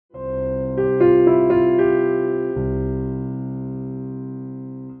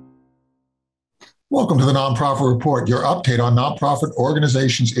Welcome to the Nonprofit Report, your update on nonprofit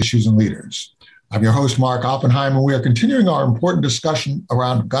organizations, issues, and leaders. I'm your host, Mark Oppenheim, and we are continuing our important discussion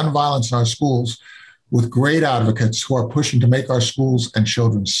around gun violence in our schools with great advocates who are pushing to make our schools and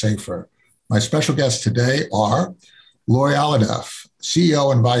children safer. My special guests today are Lori Alhadeff,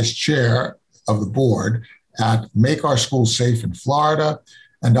 CEO and Vice Chair of the Board at Make Our Schools Safe in Florida,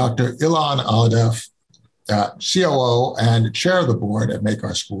 and Dr. Ilan Alhadeff, COO and Chair of the Board at Make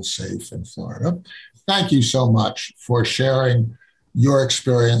Our Schools Safe in Florida. Thank you so much for sharing your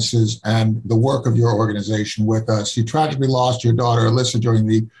experiences and the work of your organization with us. You tragically lost your daughter, Alyssa, during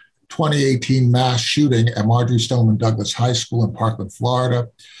the 2018 mass shooting at Marjory Stoneman Douglas High School in Parkland, Florida.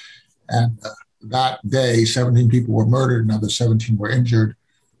 And that day, 17 people were murdered, another 17 were injured.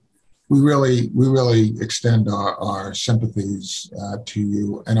 We really extend our sympathies to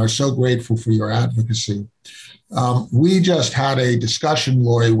you and are so grateful for your advocacy. We just had a discussion,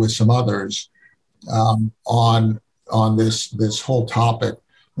 Lori, with some others on this whole topic.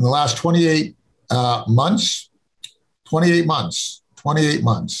 In the last 28 months,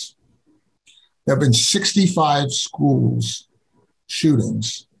 there have been 65 schools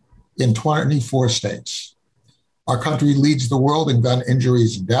shootings in 24 states. Our country leads the world in gun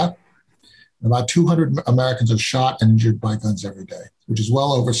injuries and death. About 200 Americans are shot and injured by guns every day, which is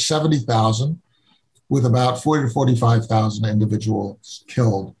well over 70,000, with about 40 to 45,000 individuals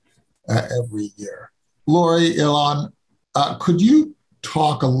killed every year. Lori, Ilan, could you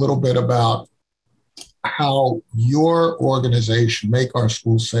talk a little bit about how your organization, Make Our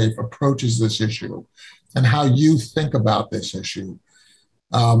Schools Safe, approaches this issue and how you think about this issue?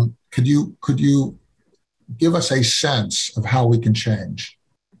 Could you give us a sense of how we can change?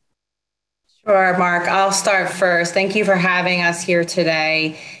 Sure, Mark. I'll start first. Thank you for having us here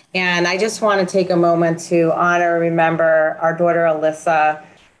today. And I just want to take a moment to honor and remember our daughter, Alyssa,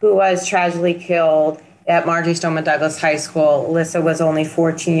 who was tragically killed at Marjory Stoneman Douglas High School. Alyssa was only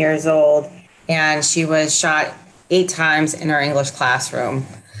 14 years old, and she was shot 8 times in her English classroom.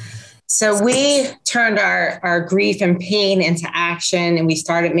 So we turned our grief and pain into action, and we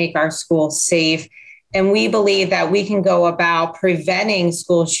started Make Our Schools Safe. And we believe that we can go about preventing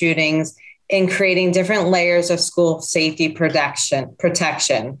school shootings in creating different layers of school safety protection.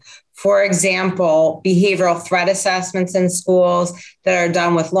 For example, behavioral threat assessments in schools that are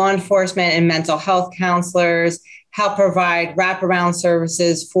done with law enforcement and mental health counselors, help provide wraparound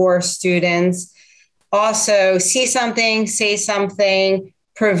services for students. Also, see something, say something,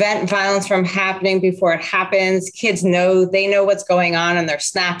 prevent violence from happening before it happens. Kids know what's going on their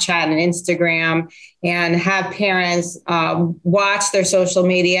Snapchat and Instagram, and have parents watch their social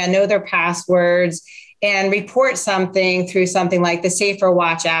media, know their passwords, and report something through something like the Safer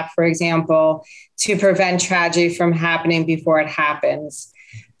Watch app, for example, to prevent tragedy from happening before it happens.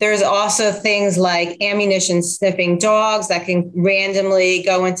 There's also things like ammunition sniffing dogs that can randomly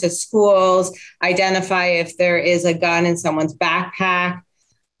go into schools, identify if there is a gun in someone's backpack.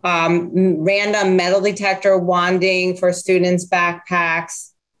 Random metal detector wanding for students' backpacks.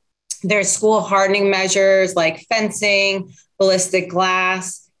 There's school hardening measures like fencing, ballistic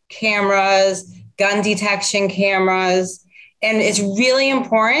glass, cameras, gun detection cameras. And it's really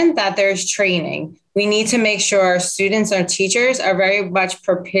important that there's training. We need to make sure our students and teachers are very much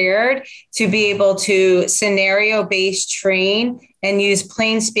prepared to be able to scenario-based train and use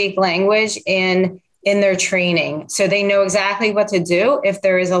plain speak language in their training, so they know exactly what to do if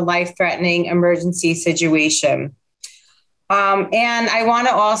there is a life-threatening emergency situation. And I want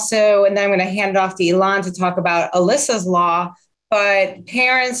to also, and then I'm going to hand it off to Ilan to talk about Alyssa's law, but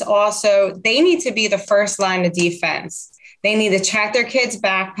parents also, they need to be the first line of defense. They need to check their kids'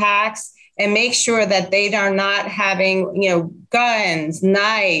 backpacks and make sure that they are not having, guns,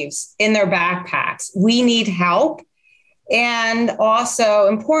 knives in their backpacks. We need help. And also,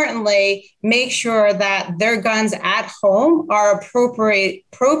 importantly, make sure that their guns at home are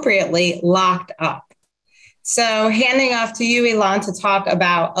appropriately locked up. So handing off to you, Ilan, to talk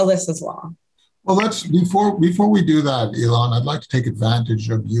about Alyssa's law. Well, before we do that, Ilan, I'd like to take advantage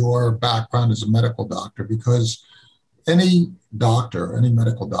of your background as a medical doctor, because any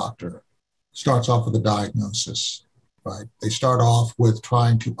medical doctor starts off with a diagnosis, right? They start off with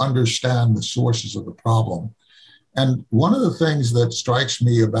trying to understand the sources of the problem. And one of the things that strikes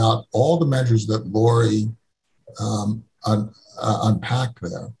me about all the measures that Lori unpacked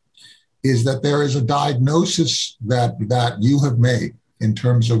there is that there is a diagnosis that you have made in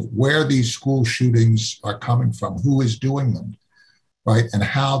terms of where these school shootings are coming from, who is doing them, right, and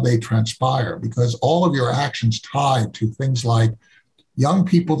how they transpire, because all of your actions tied to things like young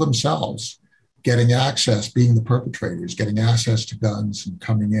people themselves getting access, being the perpetrators, getting access to guns and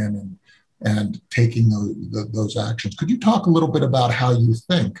coming in and taking those actions. Could you talk a little bit about how you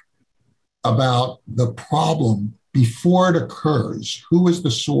think about the problem before it occurs? Who is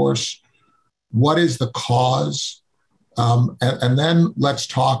the source? What is the cause? And then let's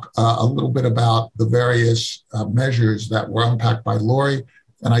talk a little bit about the various measures that were unpacked by Lori.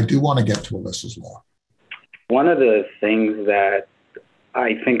 And I do want to get to Alyssa's law. One of the things that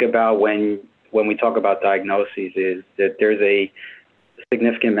I think about when we talk about diagnoses is that there's a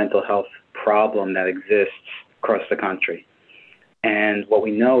significant mental health problem that exists across the country. And what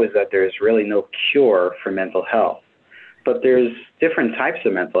we know is that there's really no cure for mental health. But there's different types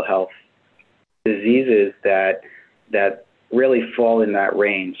of mental health diseases that really fall in that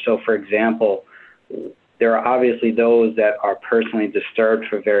range. So, for example, there are obviously those that are personally disturbed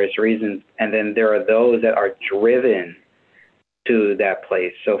for various reasons, and then there are those that are driven to that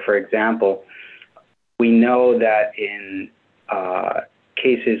place. So, for example, we know that in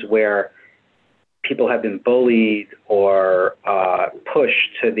cases where people have been bullied or pushed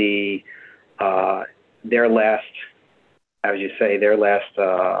to their last, how would you say, their last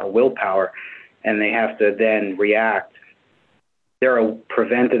willpower, and they have to then react, there are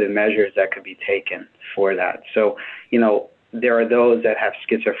preventative measures that could be taken for that. So, there are those that have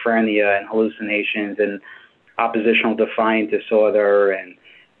schizophrenia and hallucinations and oppositional defiant disorder, and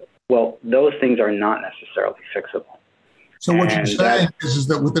well, those things are not necessarily fixable. So what you're saying is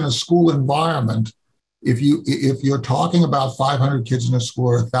that within a school environment, if you're talking about 500 kids in a school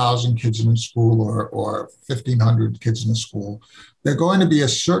or 1,000 kids in a school or 1,500 kids in a school, there's going to be a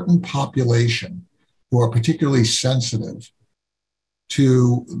certain population who are particularly sensitive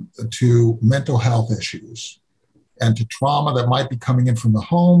to mental health issues and to trauma that might be coming in from the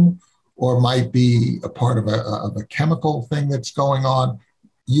home or might be a part of a chemical thing that's going on.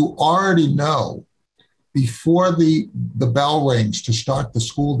 You already know before the bell rings to start the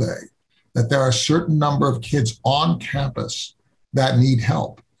school day that there are a certain number of kids on campus that need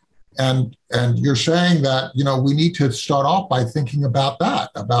help. And you're saying that, we need to start off by thinking about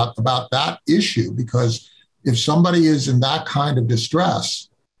that, about that issue, because if somebody is in that kind of distress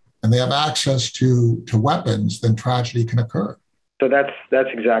and they have access to weapons, then tragedy can occur. So that's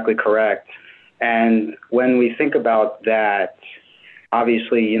exactly correct. And when we think about that,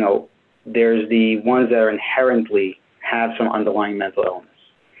 obviously, there's the ones that are inherently have some underlying mental illness.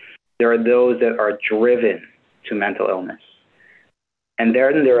 There are those that are driven to mental illness. And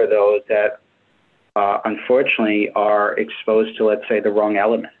then there are those that, unfortunately, are exposed to, let's say, the wrong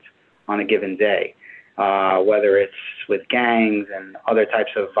element on a given day, whether it's with gangs and other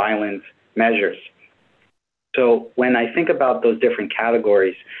types of violent measures. So when I think about those different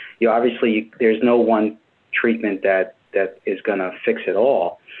categories, obviously, there's no one treatment that is going to fix it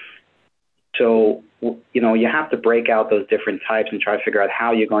all. So, you have to break out those different types and try to figure out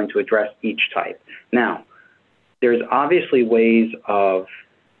how you're going to address each type. Now, there's obviously ways of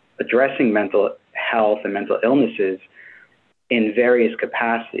addressing mental health and mental illnesses in various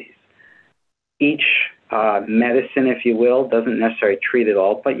capacities. Each medicine, if you will, doesn't necessarily treat it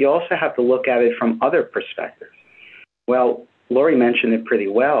all, but you also have to look at it from other perspectives. Well, Lori mentioned it pretty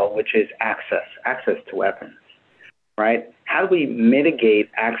well, which is access to weapons, right? How do we mitigate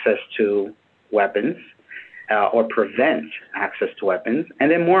access to weapons or prevent access to weapons?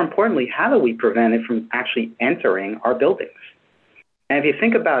 And then more importantly, how do we prevent it from actually entering our buildings? And if you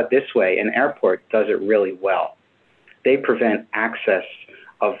think about it this way, an airport does it really well. They prevent access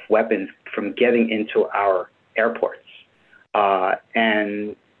of weapons from getting into our airports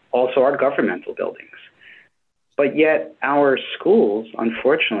and also our governmental buildings. But yet our schools,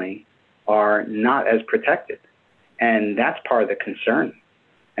 unfortunately, are not as protected. And that's part of the concern.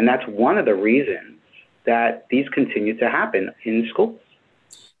 And that's one of the reasons that these continue to happen in schools.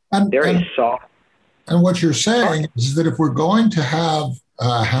 And what you're saying is that if we're going to have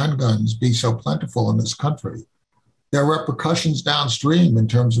handguns be so plentiful in this country, there are repercussions downstream in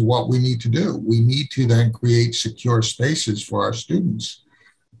terms of what we need to do. We need to then create secure spaces for our students,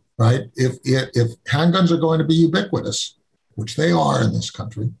 right? If handguns are going to be ubiquitous, which they are in this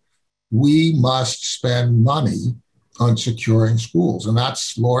country, we must spend money on securing schools. And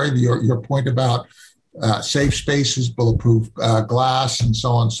that's, Lori, your point about safe spaces, bulletproof glass, and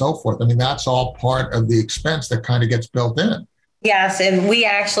so on and so forth. I mean, that's all part of the expense that kind of gets built in. Yes, and we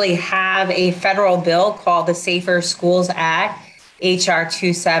actually have a federal bill called the Safer Schools Act, HR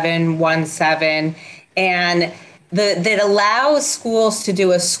 2717, and that allows schools to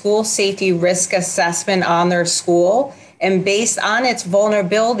do a school safety risk assessment on their school. And based on its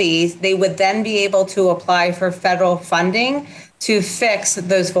vulnerabilities, they would then be able to apply for federal funding to fix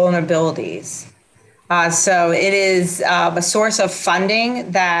those vulnerabilities. So it is a source of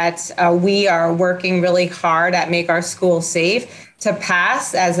funding that we are working really hard at Make Our Schools Safe to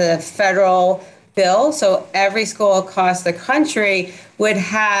pass as a federal bill. So every school across the country would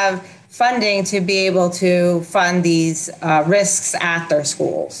have funding to be able to fund these risks at their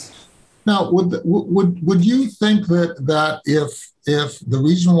schools. Now, would you think that if the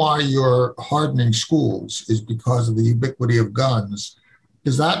reason why you're hardening schools is because of the ubiquity of guns,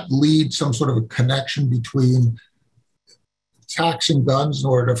 does that lead some sort of a connection between taxing guns in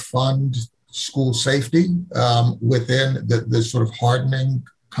order to fund school safety within the sort of hardening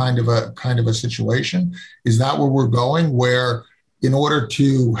kind of a situation? Is that where we're going? Where in order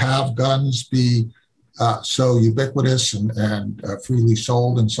to have guns be so ubiquitous and freely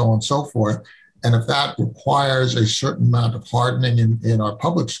sold and so on and so forth, and if that requires a certain amount of hardening in our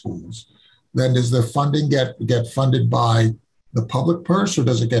public schools, then does the funding get funded by the public purse, or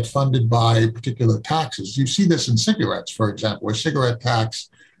does it get funded by particular taxes? You see this in cigarettes, for example, where cigarette tax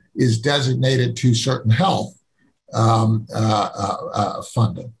is designated to certain health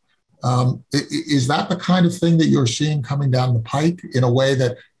funding. Is that the kind of thing that you're seeing coming down the pike in a way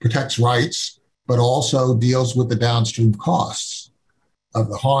that protects rights, but also deals with the downstream costs of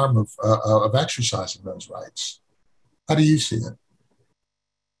the harm of exercising those rights? How do you see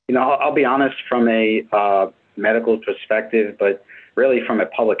it? I'll be honest, from a medical perspective, but really from a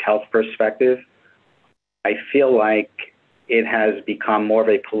public health perspective, I feel like it has become more of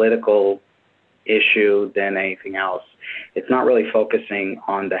a political issue than anything else. It's not really focusing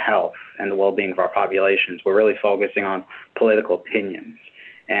on the health and the well-being of our populations. We're really focusing on political opinions.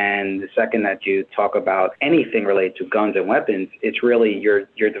 And the second that you talk about anything related to guns and weapons, it's really you're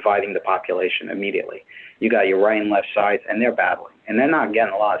dividing the population immediately. You got your right and left sides, and they're battling. And they're not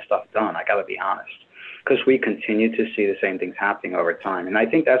getting a lot of stuff done, I got to be honest, because we continue to see the same things happening over time. And I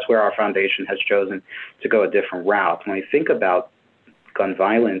think that's where our foundation has chosen to go a different route. When we think about gun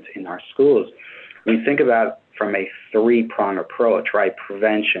violence in our schools, we think about from a three-pronged approach, right?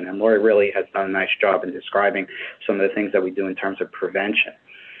 Prevention, and Lori really has done a nice job in describing some of the things that we do in terms of prevention.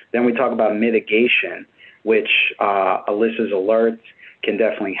 Then we talk about mitigation, which Alyssa's alerts can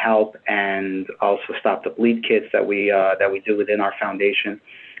definitely help, and also stop the bleed kits that we do within our foundation,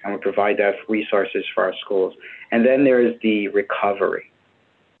 and we provide that resources for our schools. And then there is the recovery,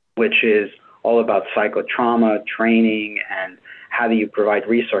 which is all about psychotrauma training and how do you provide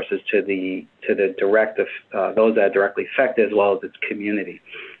resources to the those that are directly affected, as well as its community.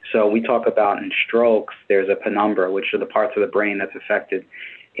 So we talk about in strokes, there's a penumbra, which are the parts of the brain that's affected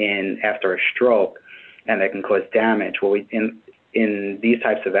after a stroke, and that can cause damage. Well, in these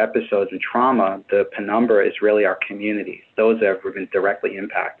types of episodes and trauma, the penumbra is really our communities, those that have been directly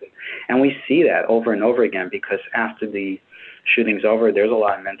impacted. And we see that over and over again, because after the shooting's over, there's a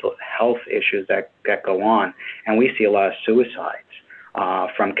lot of mental health issues that go on. And we see a lot of suicides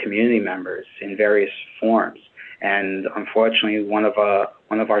from community members in various forms. And unfortunately, one of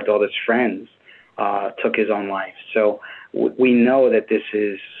our daughter's friends took his own life. So we know that this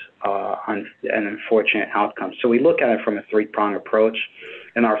is an unfortunate outcome. So we look at it from a three-pronged approach,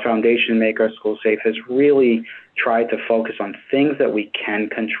 and our foundation, Make Our Schools Safe, has really tried to focus on things that we can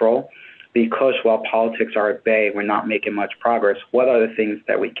control, because while politics are at bay, we're not making much progress. What are the things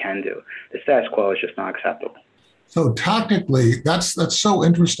that we can do? The status quo is just not acceptable. So tactically, that's so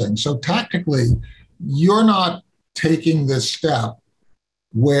interesting. So tactically, you're not taking this step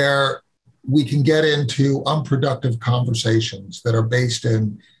where we can get into unproductive conversations that are based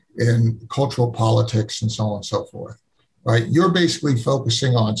in cultural politics and so on and so forth, right? You're basically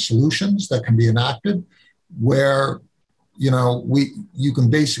focusing on solutions that can be enacted where, you can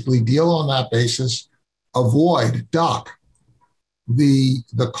basically deal on that basis, duck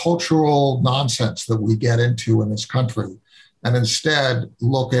the cultural nonsense that we get into in this country, and instead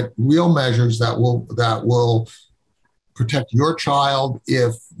look at real measures that will protect your child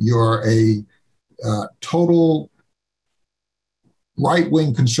if you're a total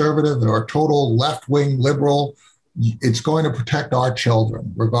right-wing conservative or a total left-wing liberal. It's going to protect our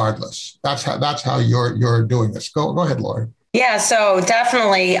children regardless. That's how you're doing this. Go ahead, Lori. Yeah, so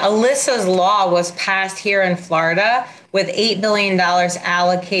definitely. Alyssa's law was passed here in Florida with $8 billion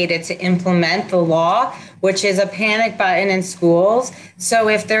allocated to implement the law, which is a panic button in schools. So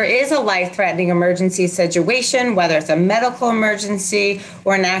if there is a life-threatening emergency situation, whether it's a medical emergency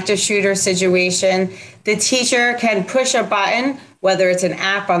or an active shooter situation, the teacher can push a button, whether it's an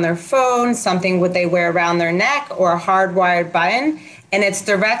app on their phone, something they wear around their neck, or a hardwired button, and it's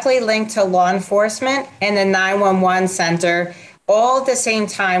directly linked to law enforcement and the 911 center all at the same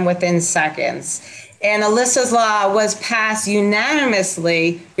time within seconds. And Alyssa's law was passed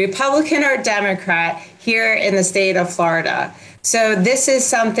unanimously, Republican or Democrat, here in the state of Florida. So this is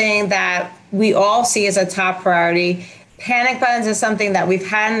something that we all see as a top priority. Panic buttons is something that we've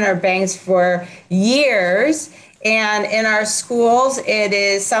had in our banks for years. And in our schools, it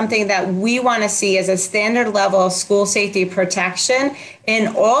is something that we want to see as a standard level of school safety protection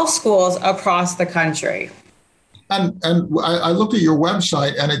in all schools across the country. And I looked at your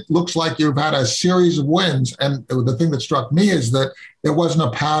website, and it looks like you've had a series of wins. And the thing that struck me is that there wasn't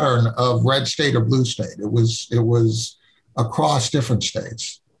a pattern of red state or blue state. It was across different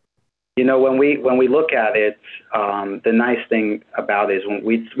states. You know, when we look at it, the nice thing about it is when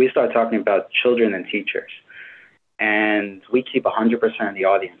we start talking about children and teachers, and we keep 100% of the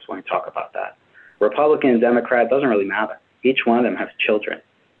audience when we talk about that. Republican and Democrat, doesn't really matter. Each one of them has children.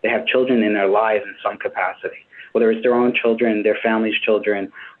 They have children in their lives in some capacity, whether it's their own children, their family's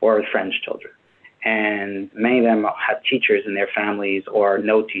children, or friends' children. And many of them have teachers in their families or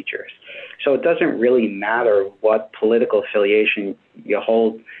no teachers. So it doesn't really matter what political affiliation you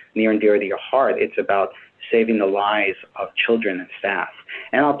hold near and dear to your heart. It's about saving the lives of children and staff.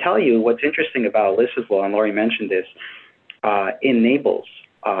 And I'll tell you what's interesting about Alyssa's law, and Lori mentioned this, in Naples,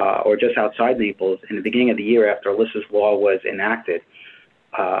 or just outside Naples, in the beginning of the year after Alyssa's law was enacted,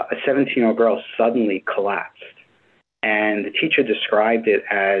 a 17-year-old girl suddenly collapsed. And the teacher described it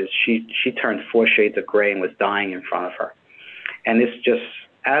as she turned 4 shades of gray and was dying in front of her. And this just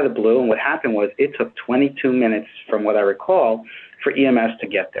out of the blue. And what happened was it took 22 minutes, from what I recall, for EMS to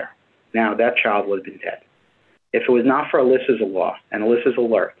get there. Now, that child would have been dead. If it was not for Alyssa's law and Alyssa's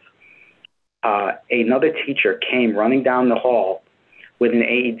alert, another teacher came running down the hall with an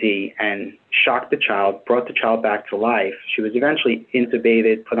AED and shocked the child, brought the child back to life. She was eventually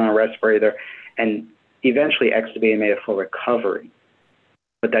intubated, put on a respirator, and eventually extubated and made a full recovery.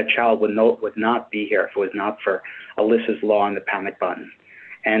 But that child would not be here if it was not for Alyssa's law and the panic button.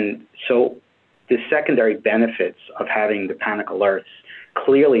 And so the secondary benefits of having the panic alerts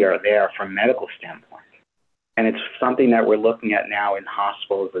clearly are there from a medical standpoint. And it's something that we're looking at now in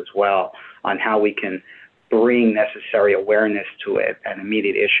hospitals as well, on how we can bring necessary awareness to it, an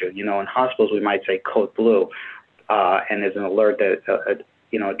immediate issue. You know, in hospitals, we might say code blue, and there's an alert that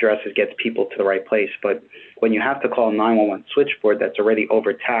addresses, gets people to the right place. But when you have to call a 911 switchboard that's already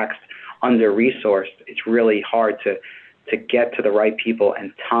overtaxed, under-resourced, it's really hard to get to the right people,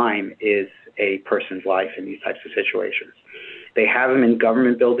 and time is a person's life in these types of situations. They have them in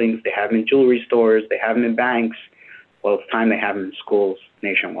government buildings, they have them in jewelry stores, they have them in banks. Well, it's time they have them in schools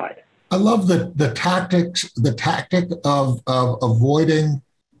nationwide. I love the tactic of avoiding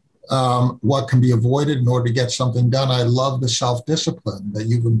what can be avoided in order to get something done. I love the self-discipline that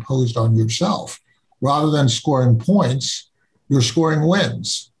you've imposed on yourself. Rather than scoring points, you're scoring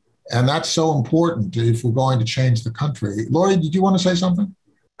wins. And that's so important if we're going to change the country. Lori, did you want to say something?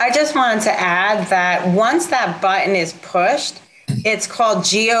 I just wanted to add that once that button is pushed, it's called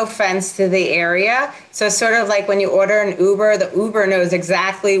geofence to the area. So sort of like when you order an Uber, the Uber knows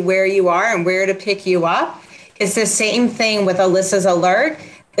exactly where you are and where to pick you up. It's the same thing with Alyssa's alert.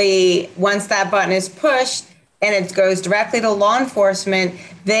 Once that button is pushed and it goes directly to law enforcement,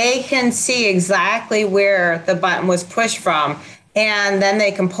 they can see exactly where the button was pushed from. And then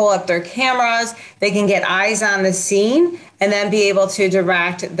they can pull up their cameras, they can get eyes on the scene, and then be able to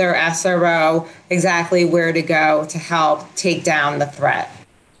direct their SRO exactly where to go to help take down the threat.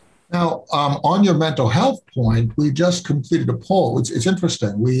 Now, on your mental health point, we just completed a poll. It's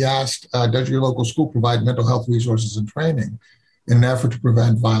interesting. We asked, does your local school provide mental health resources and training in an effort to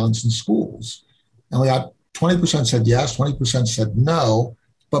prevent violence in schools? And we got 20% said yes, 20% said no,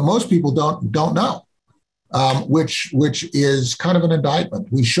 but most people don't know. Which is kind of an indictment.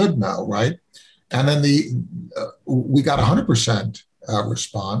 We should know, right? And then we got 100%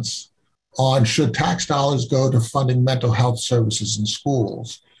 response on should tax dollars go to funding mental health services in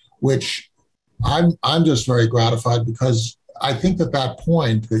schools, which I'm just very gratified, because I think that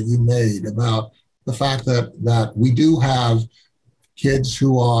point that you made about the fact that we do have kids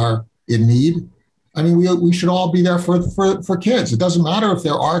who are in need. I mean, we should all be there for kids. It doesn't matter if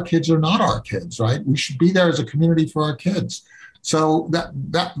they're our kids or not our kids, right? We should be there as a community for our kids. So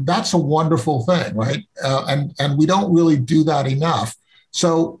that's a wonderful thing, right? And we don't really do that enough.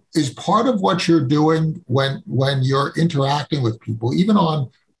 So is part of what you're doing when you're interacting with people, even on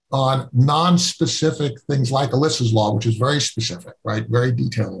non-specific things like Alyssa's law, which is very specific, right? Very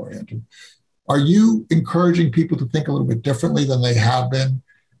detail-oriented. Are you encouraging people to think a little bit differently than they have been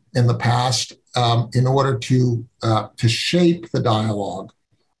in the past, in order to shape the dialogue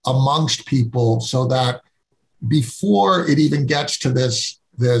amongst people, so that before it even gets to this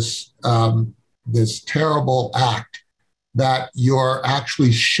this terrible act, that you're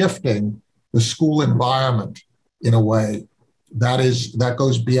actually shifting the school environment in a way that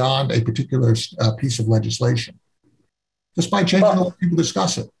goes beyond a particular piece of legislation, just by changing the way people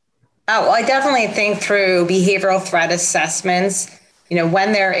discuss it. Oh, well, I definitely think through behavioral threat assessments.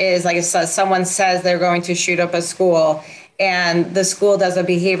 When there is, like I said, someone says they're going to shoot up a school and the school does a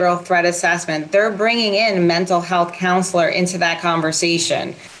behavioral threat assessment, they're bringing in mental health counselor into that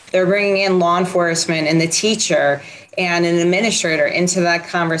conversation. They're bringing in law enforcement and the teacher and an administrator into that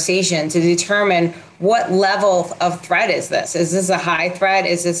conversation to determine what level of threat is this. Is this a high threat?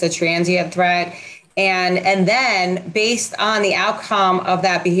 Is this a transient threat? And then based on the outcome of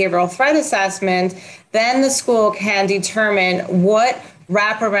that behavioral threat assessment, then the school can determine what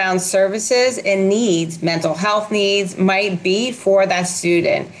wraparound services and needs, mental health needs, might be for that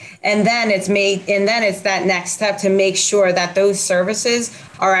student. And then it's that next step to make sure that those services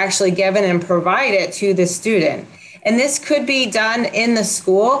are actually given and provided to the student. And this could be done in the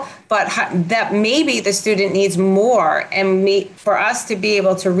school, but that maybe the student needs more, and for us to be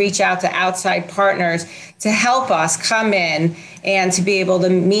able to reach out to outside partners to help us come in and to be able to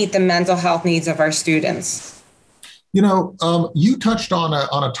meet the mental health needs of our students. You touched on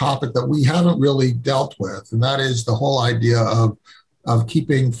a topic that we haven't really dealt with, and that is the whole idea of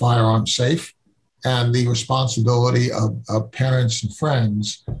keeping firearms safe and the responsibility of parents and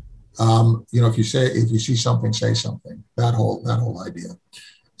friends. If you see something, say something. That whole idea.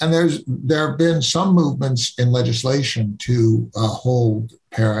 And there have been some movements in legislation to hold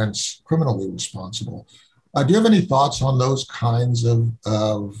parents criminally responsible. Do you have any thoughts on those kinds of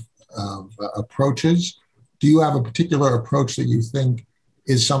approaches? Do you have a particular approach that you think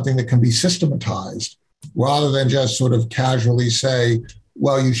is something that can be systematized rather than just sort of casually say,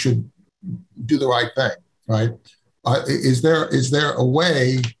 well, you should do the right thing, right? Is there a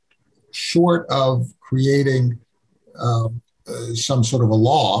way, short of creating some sort of a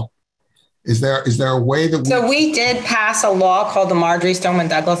law, is there a way that So we did pass a law called the Marjorie Stoneman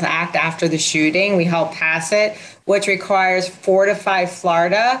Douglas Act after the shooting. We helped pass it, which requires Fortify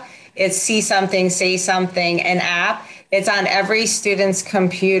Florida. It's See Something, Say Something, an app. It's on every student's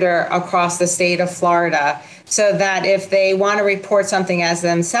computer across the state of Florida, so that if they want to report something as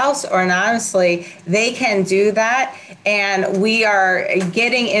themselves or anonymously, they can do that. And we are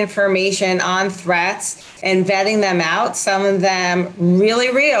getting information on threats and vetting them out, some of them really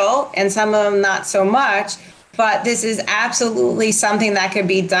real and some of them not so much. But this is absolutely something that could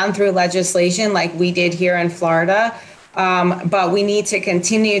be done through legislation like we did here in Florida. But we need to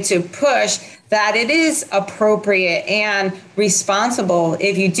continue to push that it is appropriate and responsible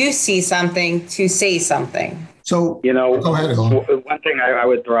if you do see something to say something. So, go ahead, Ilan. One thing I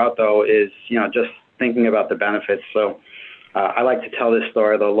would throw out, though, is, just thinking about the benefits. So I like to tell this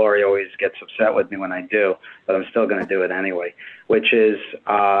story, though Lori always gets upset with me when I do, but I'm still going to do it anyway, which is,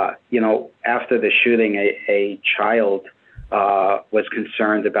 after the shooting, a child was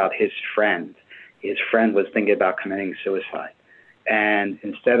concerned about his friend. His friend was thinking about committing suicide. And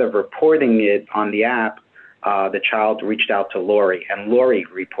instead of reporting it on the app, the child reached out to Lori, and Lori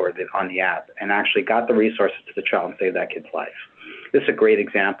reported it on the app and actually got the resources to the child and saved that kid's life. This is a great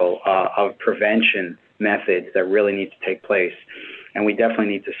example of prevention methods that really need to take place, and we definitely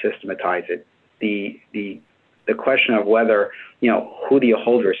need to systematize it. The question of whether, who do you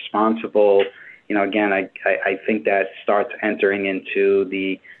hold responsible, again, I think that starts entering into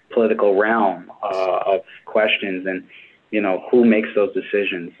the political realm of questions, and who makes those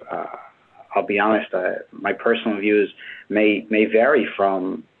decisions. I'll be honest, my personal views may vary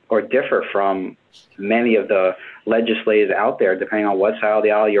from or differ from many of the legislators out there, depending on what side of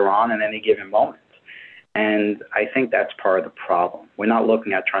the aisle you're on in any given moment. And I think that's part of the problem. We're not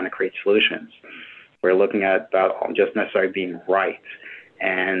looking at trying to create solutions. We're looking at about just necessarily being right.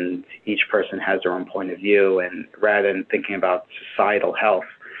 And each person has their own point of view, and rather than thinking about societal health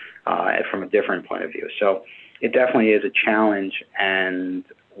from a different point of view. So it definitely is a challenge, and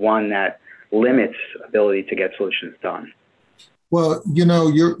one that limits ability to get solutions done. Well,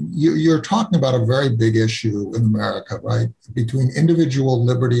 you're talking about a very big issue in America, right? Between individual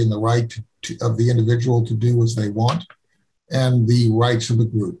liberty and the right of the individual to do as they want, and the rights of the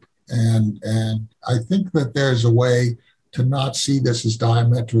group. And I think that there's a way to not see this as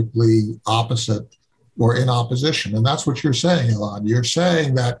diametrically opposite or in opposition. And that's what you're saying, Ilan. You're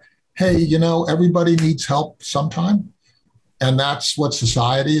saying that, hey, everybody needs help sometime. And that's what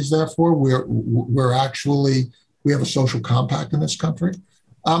society is there for. We have a social compact in this country.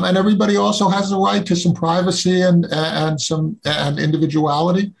 And everybody also has the right to some privacy and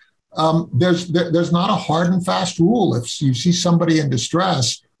individuality. There's not a hard and fast rule. If you see somebody in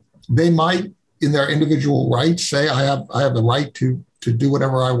distress, they might in their individual rights, say I have the right to do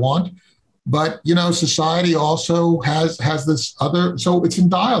whatever I want. But, society also has this other, so it's in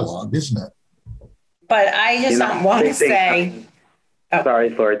dialogue, isn't it? But I just don't want to say. Sorry,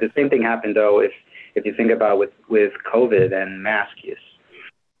 Lori. The same thing happened, though, if you think about with COVID and mask use.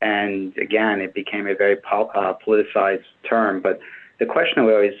 And again, it became a very politicized term. But the question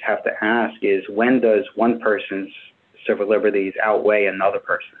we always have to ask is, when does one person's civil liberties outweigh another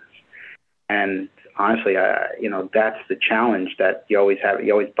person's? And honestly, that's the challenge that you're always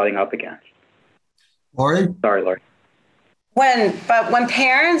butting up against. Lori? Sorry, Lori. When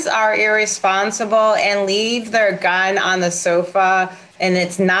parents are irresponsible and leave their gun on the sofa and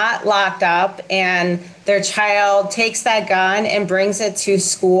it's not locked up, and their child takes that gun and brings it to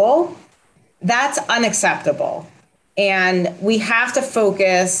school, that's unacceptable. And we have to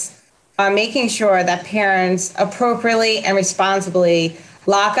focus on making sure that parents appropriately and responsibly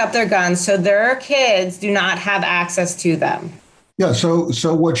lock up their guns so their kids do not have access to them. Yeah. So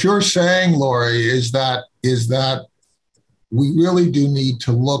what you're saying, Lori, is that we really do need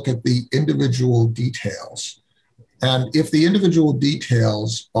to look at the individual details. And if the individual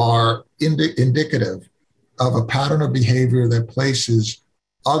details are indicative of a pattern of behavior that places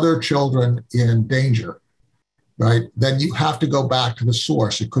other children in danger, right, then you have to go back to the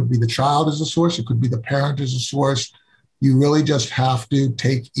source. It could be the child as a source. It could be the parent as a source. You really just have to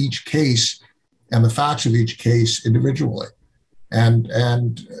take each case and the facts of each case individually. And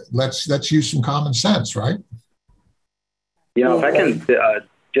let's use some common sense, right? If I can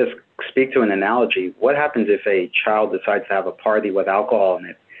just speak to an analogy, what happens if a child decides to have a party with alcohol in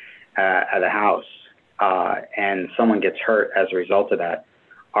it at a house and someone gets hurt as a result of that?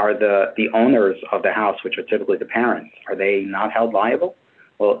 Are the owners of the house, which are typically the parents, are they not held liable?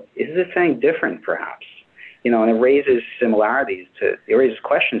 Well, is this anything different, perhaps? And it raises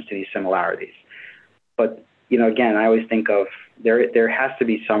questions to these similarities. But, again, I always think of there has to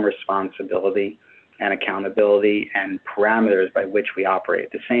be some responsibility and accountability and parameters by which we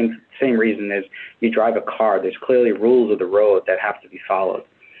operate. The same reason is you drive a car, there's clearly rules of the road that have to be followed.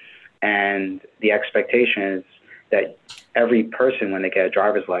 And the expectation is that every person, when they get a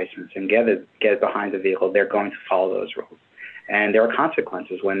driver's license and get behind the vehicle, they're going to follow those rules. And there are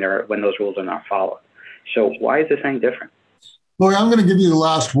consequences when those rules are not followed. So why is this any different? Lori, I'm going to give you the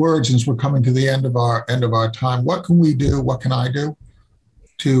last word since we're coming to the end of our time. What can we do? What can I do?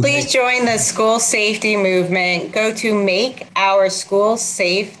 Please join the school safety movement. Go to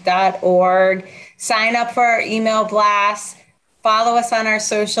makeourschoolsafe.org. Sign up for our email blasts. Follow us on our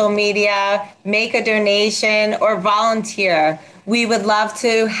social media. Make a donation or volunteer. We would love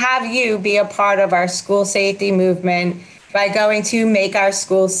to have you be a part of our school safety movement by going to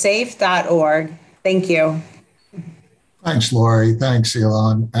makeourschoolsafe.org. Thank you. Thanks, Lori. Thanks,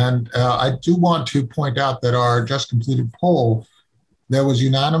 Ilan. And I do want to point out that our just completed poll, there was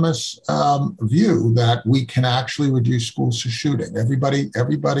unanimous view that we can actually reduce schools to shooting. Everybody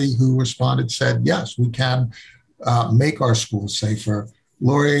who responded said, yes, we can make our schools safer.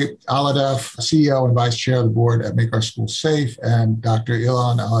 Lori Alhadeff, CEO and Vice Chair of the Board at Make Our Schools Safe, and Dr.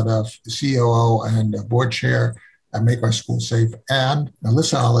 Ilan Alhadeff, COO and Board Chair at Make Our Schools Safe, and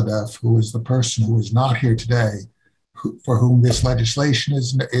Alyssa Alhadeff, who is the person who is not here today, for whom this legislation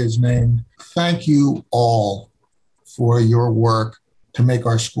is named. Thank you all for your work to make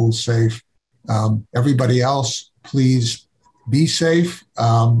our schools safe. Everybody else, please be safe.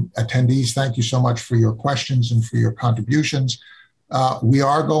 Attendees, thank you so much for your questions and for your contributions. We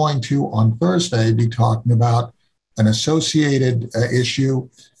are going to, on Thursday, be talking about an associated issue,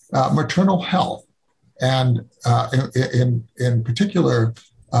 maternal health, and in particular,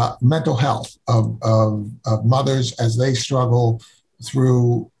 mental health of mothers as they struggle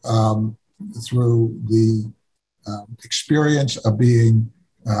through the experience of being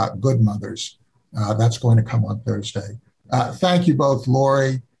good mothers. That's going to come on Thursday. Thank you both,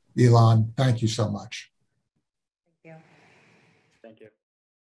 Lori, Ilan. Thank you so much.